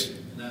 Yes?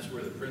 And that's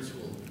where the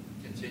principle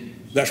continues.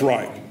 That's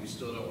right. We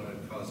still don't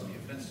want to cause any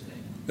offense to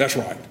anyone. That's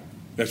right.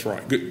 That's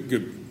right.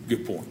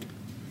 Good point.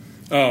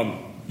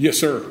 Yes,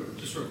 sir.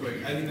 Just real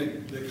quick, I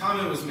think the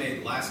comment was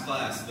made last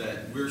class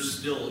that we're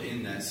still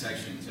in that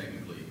section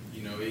technically.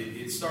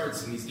 It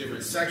starts in these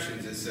different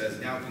sections. It says,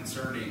 now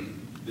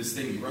concerning this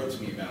thing you wrote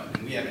to me about,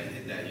 and we haven't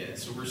hit that yet.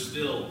 So we're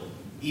still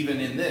even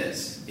in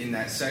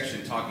that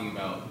section, talking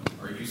about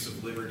our use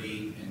of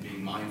liberty and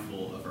being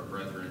mindful of our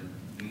brethren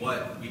and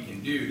what we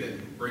can do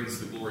that brings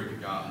the glory to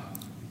God.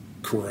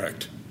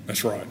 Correct.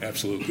 That's right.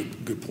 Absolutely.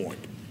 Good point.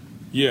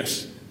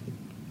 Yes.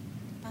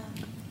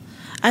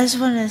 I just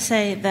want to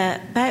say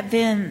that back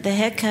then, the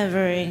head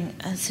covering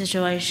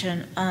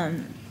situation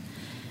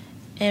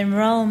in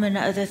Rome and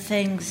other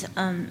things,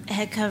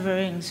 head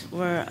coverings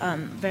were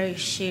very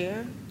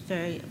sheer,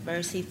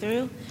 very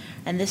see-through,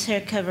 and this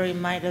head covering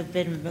might have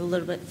been a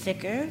little bit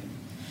thicker.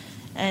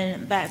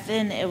 And back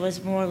then, it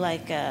was more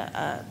like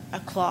a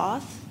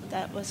cloth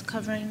that was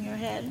covering your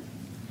head.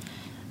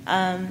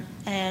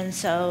 And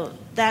so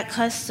that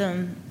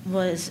custom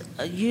was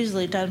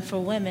usually done for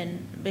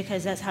women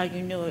because that's how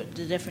you knew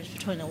the difference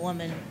between a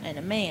woman and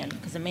a man,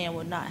 because a man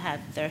would not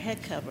have their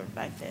head covered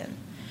back then.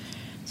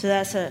 So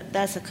that's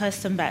a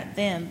custom back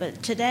then.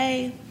 But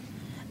today,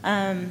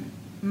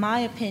 my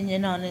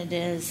opinion on it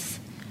is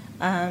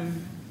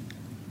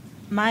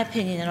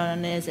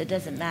it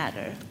doesn't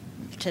matter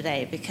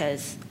today,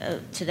 because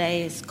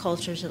today's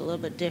culture is a little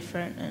bit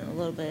different and a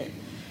little bit.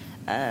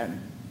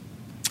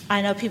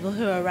 I know people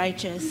who are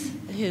righteous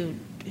who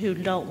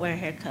don't wear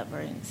hair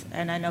coverings,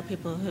 and I know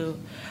people who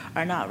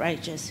are not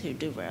righteous who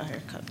do wear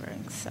hair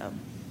coverings. So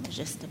it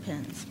just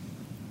depends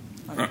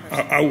on the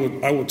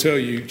person. I will tell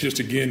you, just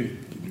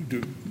again,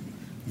 to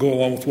go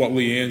along with what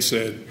Leanne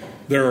said,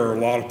 there are a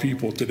lot of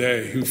people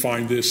today who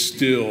find this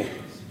still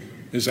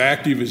as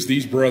active as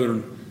these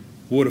brethren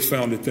would have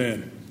found it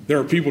then. There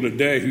are people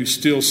today who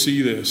still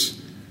see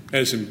this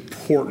as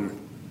important,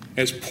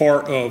 as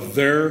part of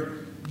their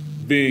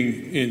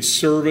being in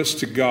service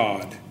to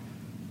God,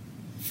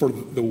 for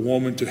the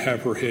woman to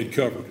have her head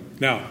covered.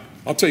 Now,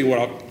 I'll tell you what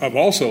I've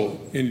also,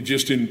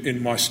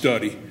 in my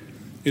study,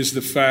 is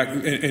the fact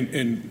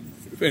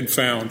and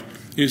found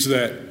is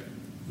that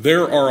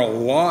there are a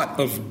lot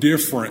of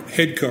different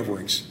head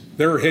coverings.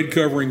 There are head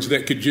coverings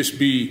that could just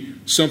be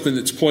something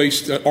that's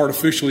placed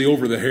artificially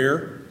over the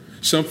hair,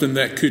 something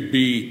that could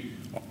be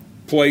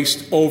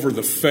placed over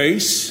the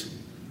face.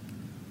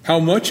 How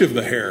much of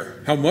the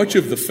hair? How much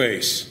of the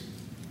face?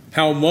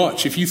 How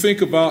much? If you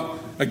think about,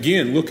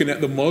 again, looking at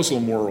the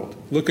Muslim world,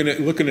 looking at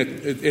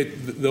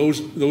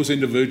those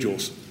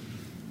individuals.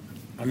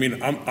 I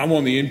mean, I'm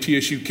on the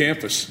MTSU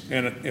campus,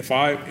 and if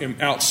I am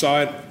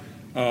outside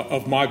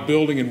of my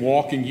building and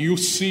walking, you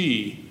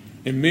see,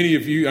 and many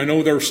of you, I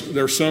know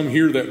there's some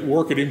here that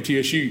work at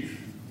MTSU,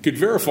 could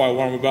verify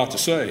what I'm about to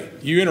say.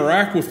 You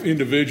interact with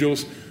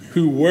individuals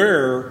who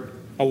wear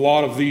a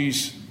lot of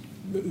these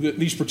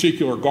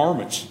particular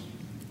garments,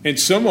 and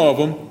some of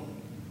them,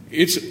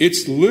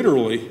 it's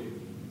literally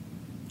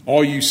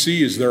all you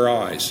see is their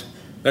eyes.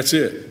 That's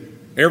it.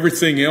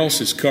 Everything else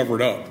is covered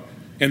up.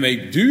 And they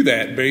do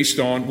that based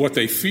on what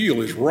they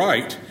feel is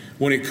right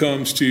when it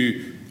comes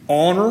to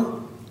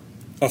honor,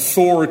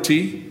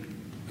 authority.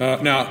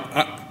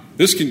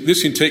 This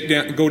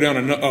can go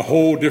down a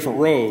whole different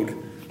road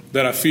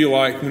that I feel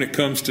like when it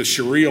comes to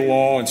Sharia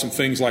law and some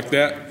things like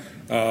that,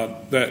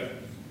 that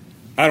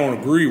I don't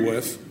agree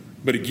with.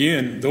 But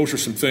again, those are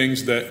some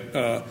things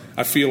that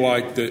I feel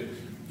like that,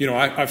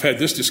 I've had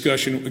this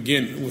discussion,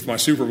 again, with my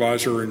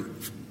supervisor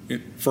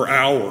for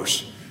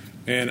hours,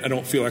 and I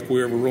don't feel like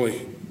we ever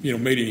really,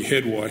 made any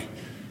headway.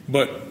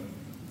 But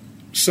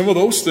some of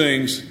those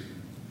things,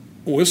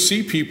 we'll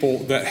see people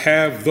that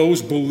have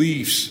those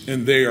beliefs,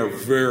 and they are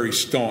very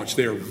staunch.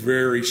 They are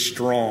very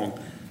strong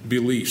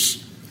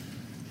beliefs.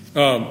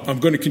 I'm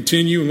going to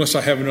continue unless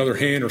I have another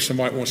hand or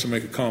somebody wants to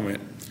make a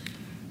comment.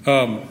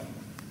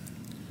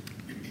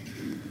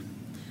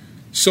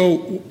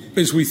 So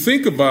as we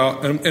think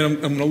about, and I'm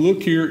going to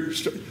look here,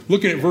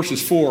 looking at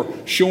verses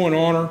 4, showing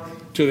honor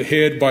to the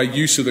head by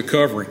use of the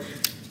covering.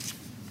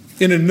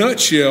 In a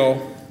nutshell,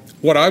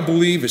 what I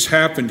believe has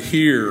happened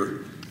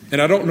here,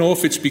 and I don't know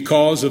if it's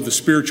because of the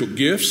spiritual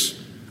gifts,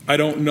 I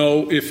don't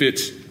know if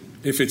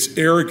it's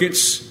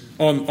arrogance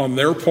on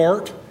their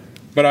part,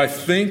 but I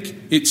think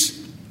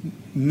it's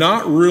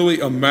not really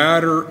a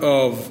matter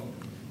of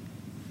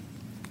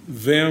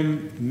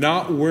them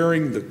not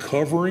wearing the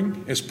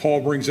covering, as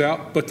Paul brings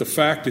out, but the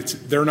fact that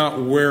they're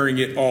not wearing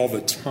it all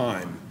the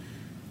time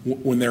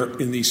when they're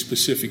in these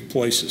specific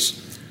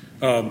places.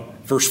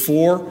 Verse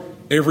 4,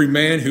 every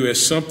man who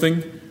has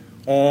something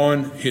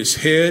on his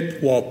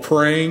head while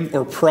praying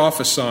or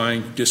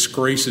prophesying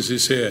disgraces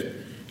his head.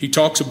 He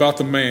talks about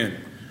the man.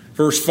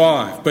 Verse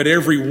 5, but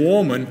every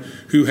woman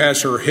who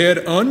has her head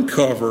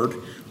uncovered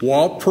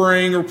while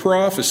praying or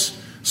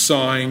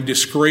prophesying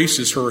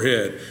disgraces her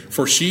head,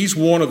 for she's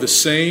one of the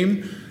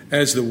same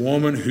as the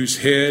woman whose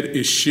head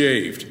is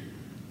shaved.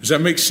 Does that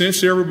make sense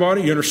to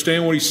everybody? You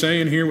understand what he's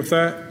saying here with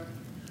that?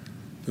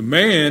 The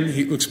man,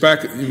 he looks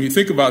back, and you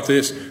think about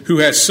this, who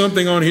has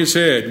something on his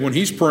head when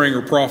he's praying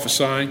or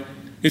prophesying,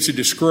 it's a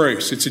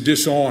disgrace, it's a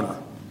dishonor.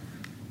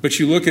 But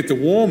you look at the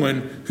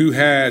woman who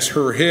has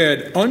her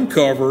head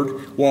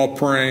uncovered while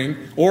praying,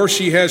 or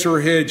she has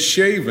her head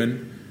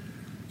shaven.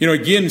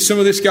 Again, some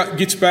of this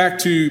gets back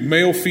to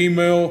male,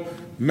 female,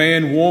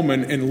 man,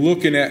 woman, and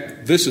looking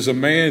at this is a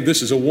man,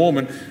 this is a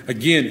woman.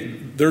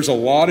 Again, there's a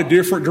lot of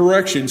different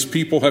directions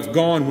people have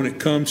gone when it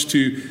comes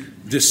to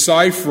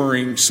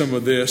deciphering some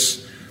of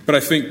this. But I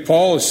think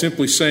Paul is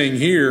simply saying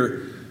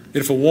here,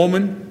 if a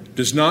woman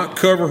does not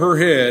cover her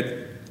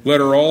head,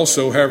 let her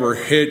also have her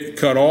head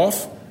cut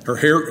off. Her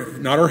hair,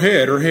 not her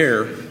head, her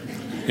hair.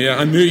 Yeah,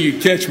 I knew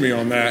you'd catch me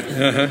on that.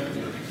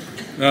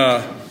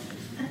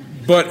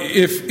 But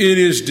if it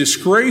is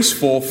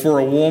disgraceful for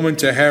a woman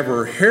to have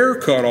her hair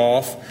cut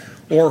off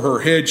or her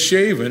head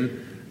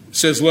shaven, it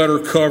says let her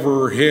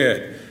cover her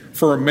head.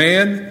 For a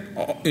man,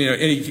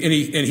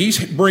 and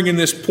he's bringing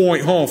this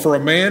point home, for a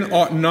man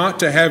ought not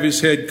to have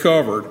his head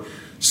covered,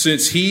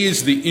 since he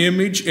is the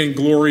image and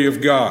glory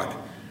of God,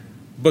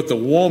 but the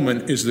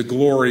woman is the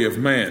glory of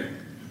man.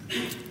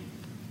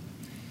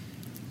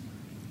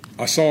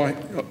 I saw,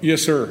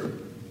 yes, sir.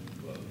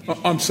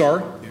 I'm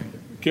sorry.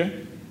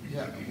 Okay.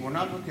 Yeah, when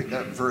I look at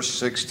that verse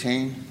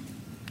 16.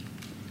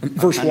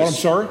 Verse what? I'm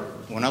sorry?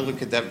 When I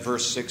look at that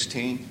verse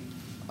 16,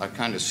 I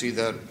kind of see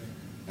that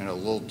in a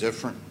little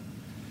different.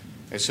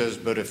 It says,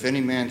 but if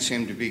any man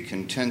seem to be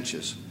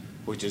contentious,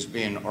 which is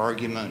being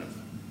argumentative.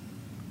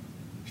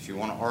 If you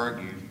want to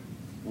argue,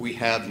 we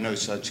have no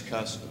such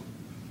custom.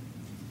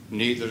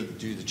 Neither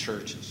do the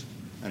churches.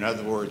 In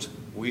other words,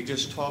 we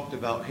just talked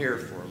about hair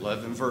for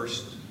 11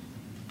 verses.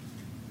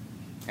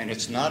 And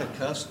it's not a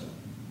custom.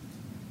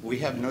 We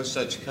have no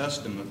such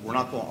custom. We're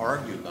not going to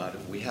argue about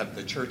it.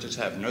 The churches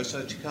have no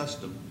such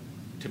custom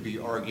to be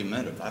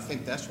argumentative. I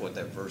think that's what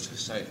that verse is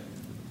saying.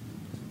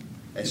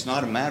 It's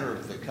not a matter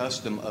of the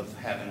custom of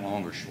having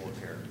long or short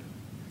hair.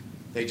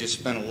 They just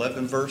spent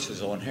 11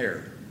 verses on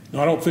hair.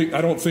 No, I don't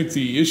think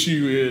the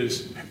issue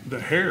is the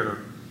hair,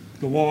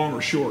 the long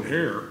or short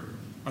hair.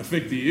 I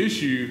think the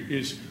issue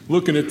is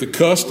looking at the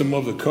custom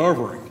of the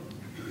covering.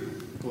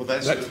 Well, the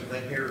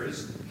hair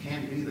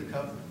can be the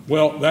covering.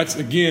 Well, that's,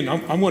 again,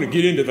 I'm going to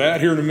get into that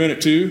here in a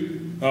minute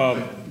too.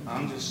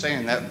 I'm just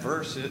saying that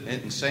verse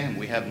isn't saying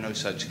we have no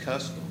such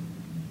custom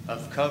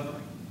of covering.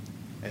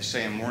 It's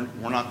saying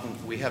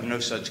we have no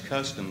such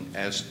custom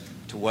as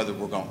to whether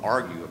we're going to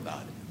argue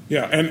about it.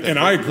 Yeah, and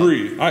I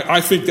agree. I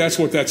think that's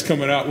what that's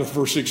coming out with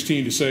verse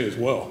 16 to say as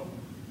well.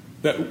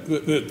 That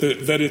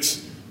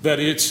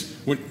it's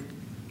when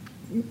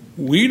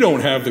we don't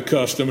have the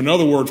custom. In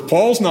other words,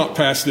 Paul's not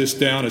passed this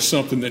down as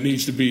something that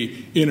needs to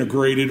be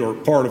integrated or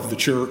part of the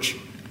church,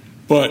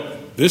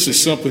 but this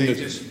is something they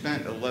just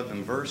spent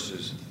 11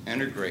 verses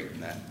integrating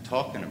that,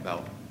 talking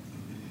about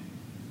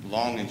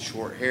long and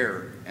short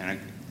hair and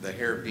the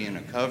hair being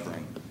a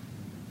covering.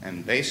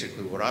 And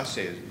basically what I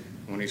say is,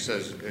 when he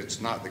says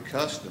it's not the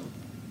custom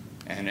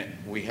and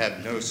we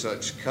have no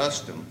such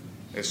custom,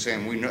 it's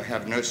saying we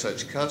have no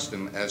such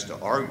custom as to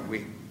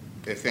argue.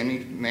 If any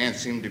man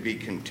seem to be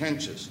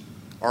contentious,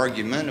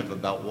 argumentative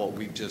about what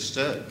we've just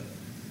said,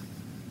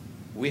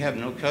 we have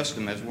no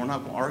custom as we're not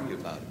going to argue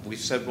about it. We've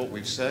said what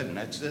we've said, and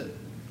that's it.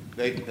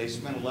 They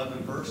spent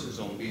 11 verses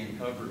on being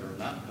covered or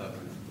not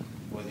covered,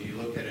 whether you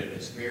look at it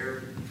as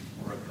hair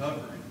or a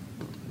covering,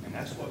 and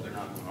that's what they're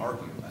not going to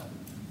argue about.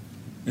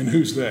 And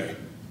who's they?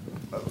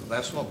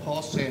 That's what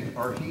Paul's saying,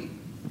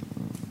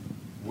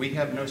 we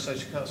have no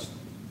such custom.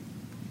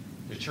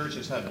 The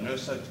churches have no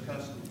such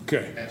custom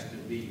as to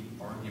be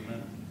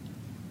argumentative.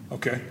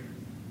 Okay.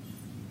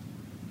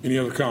 Any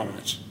other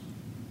comments?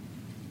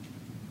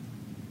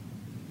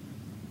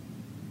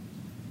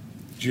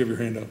 Did you have your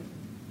hand up?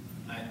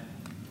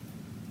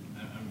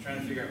 I'm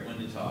trying to figure out when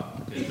to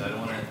talk because I don't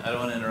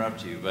want to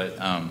interrupt you, but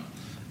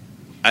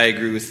I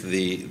agree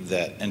with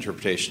that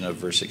interpretation of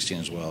verse 16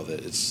 as well.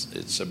 That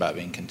it's about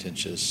being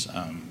contentious,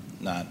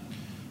 not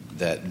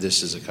that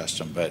this is a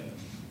custom, but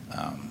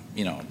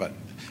but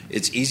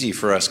it's easy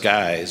for us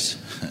guys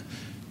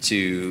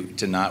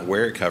to not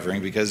wear a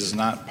covering because it's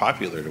not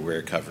popular to wear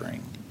a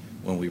covering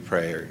when we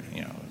pray or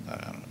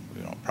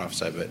we don't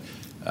prophesy. But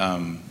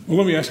well,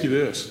 let me ask you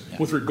this: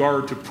 with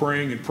regard to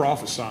praying and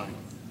prophesying,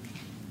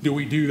 do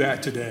we do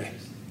that today?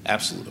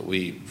 Absolutely,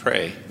 we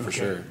pray for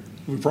sure.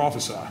 We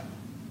prophesy.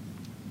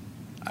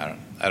 I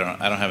don't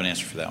have an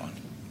answer for that one.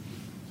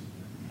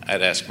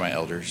 I'd ask my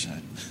elders.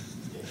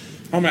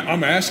 I'm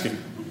asking.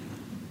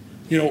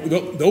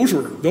 Those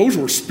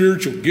were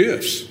spiritual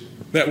gifts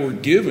that were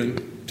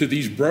given to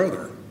these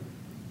brethren.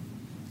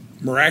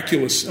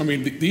 Miraculous. I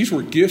mean, these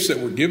were gifts that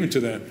were given to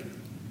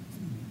them.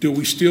 Do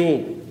we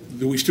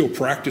still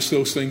practice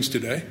those things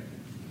today?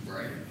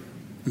 Right.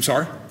 I'm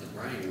sorry? The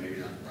praying,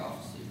 maybe not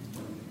prophecy.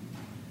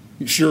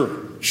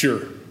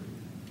 Sure.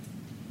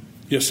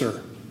 Yes,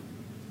 sir.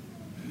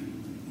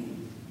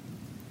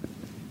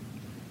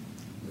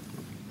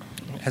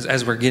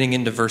 As we're getting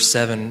into verse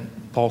 7,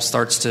 Paul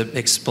starts to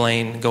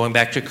explain, going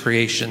back to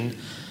creation,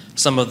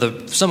 some of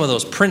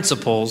those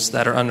principles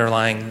that are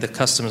underlying the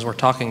customs we're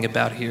talking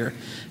about here.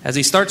 As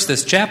he starts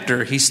this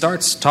chapter, he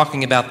starts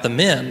talking about the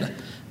men.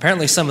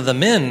 Apparently some of the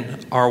men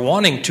are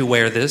wanting to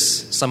wear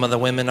this. Some of the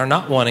women are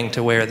not wanting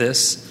to wear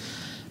this.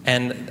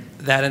 And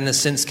that, in a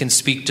sense, can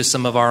speak to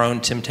some of our own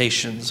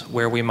temptations,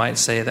 where we might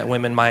say that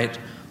women might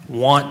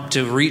want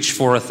to reach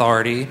for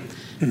authority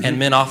and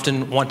men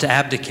often want to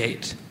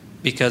abdicate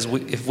because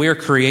if we're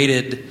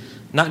created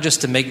not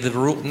just to make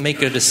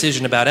a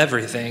decision about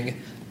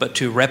everything, but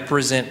to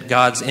represent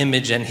God's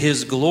image and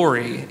His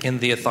glory in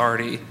the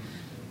authority,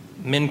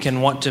 men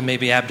can want to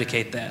maybe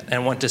abdicate that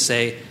and want to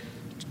say,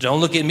 "Don't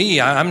look at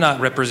me. I'm not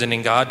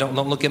representing God. Don't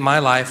look at my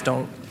life.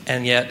 Don't."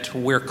 And yet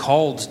we're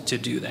called to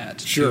do that,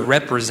 to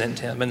represent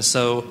Him. And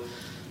so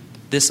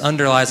this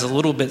underlies a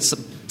little bit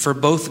for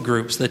both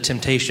groups the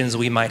temptations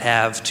we might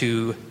have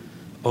to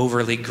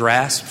overly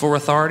grasp for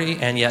authority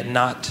and yet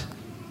not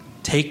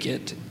take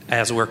it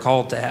as we're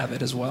called to have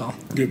it as well.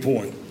 Good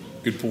point.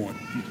 Good point.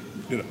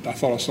 Did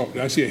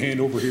I see a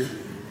hand over here?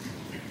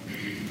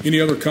 Any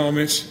other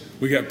comments?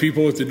 We got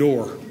people at the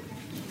door.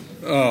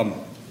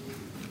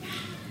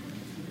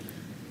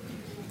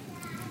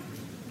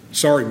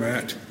 Sorry,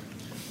 Matt.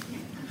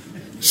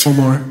 Some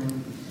more.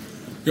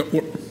 Yeah,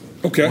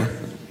 okay.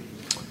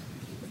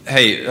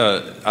 Hey,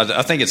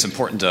 I think it's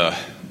important to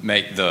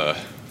make the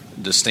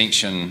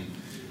distinction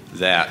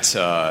that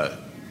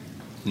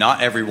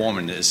not every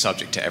woman is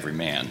subject to every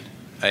man.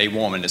 A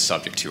woman is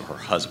subject to her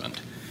husband.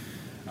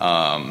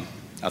 I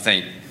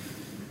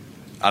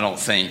don't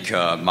think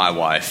my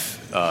wife,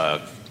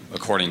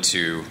 according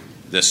to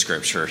this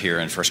scripture here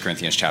in 1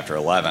 Corinthians chapter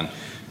 11,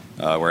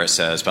 where it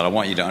says, "But I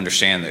want you to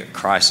understand that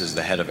Christ is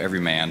the head of every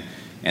man,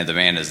 and the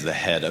man is the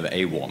head of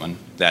a woman."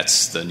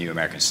 That's the New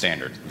American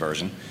Standard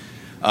Version.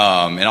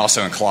 And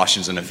also in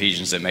Colossians and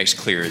Ephesians, it makes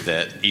clear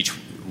that each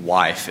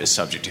wife is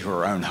subject to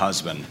her own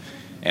husband.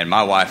 And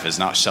my wife is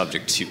not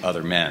subject to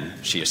other men.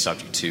 She is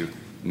subject to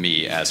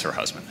me as her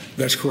husband.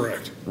 That's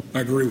correct.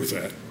 I agree with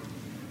that.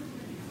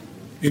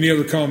 Any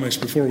other comments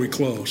before we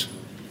close?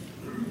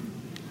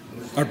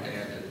 I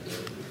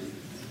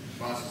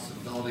process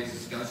of all these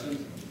discussions,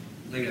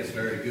 I think that's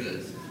very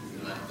good.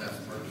 That's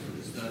the purpose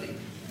of the study.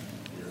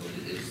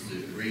 It's to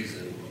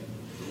reason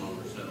among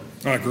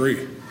ourselves. I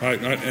agree.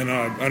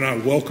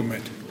 I welcome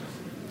it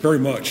very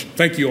much.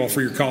 Thank you all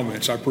for your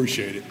comments. I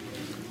appreciate it.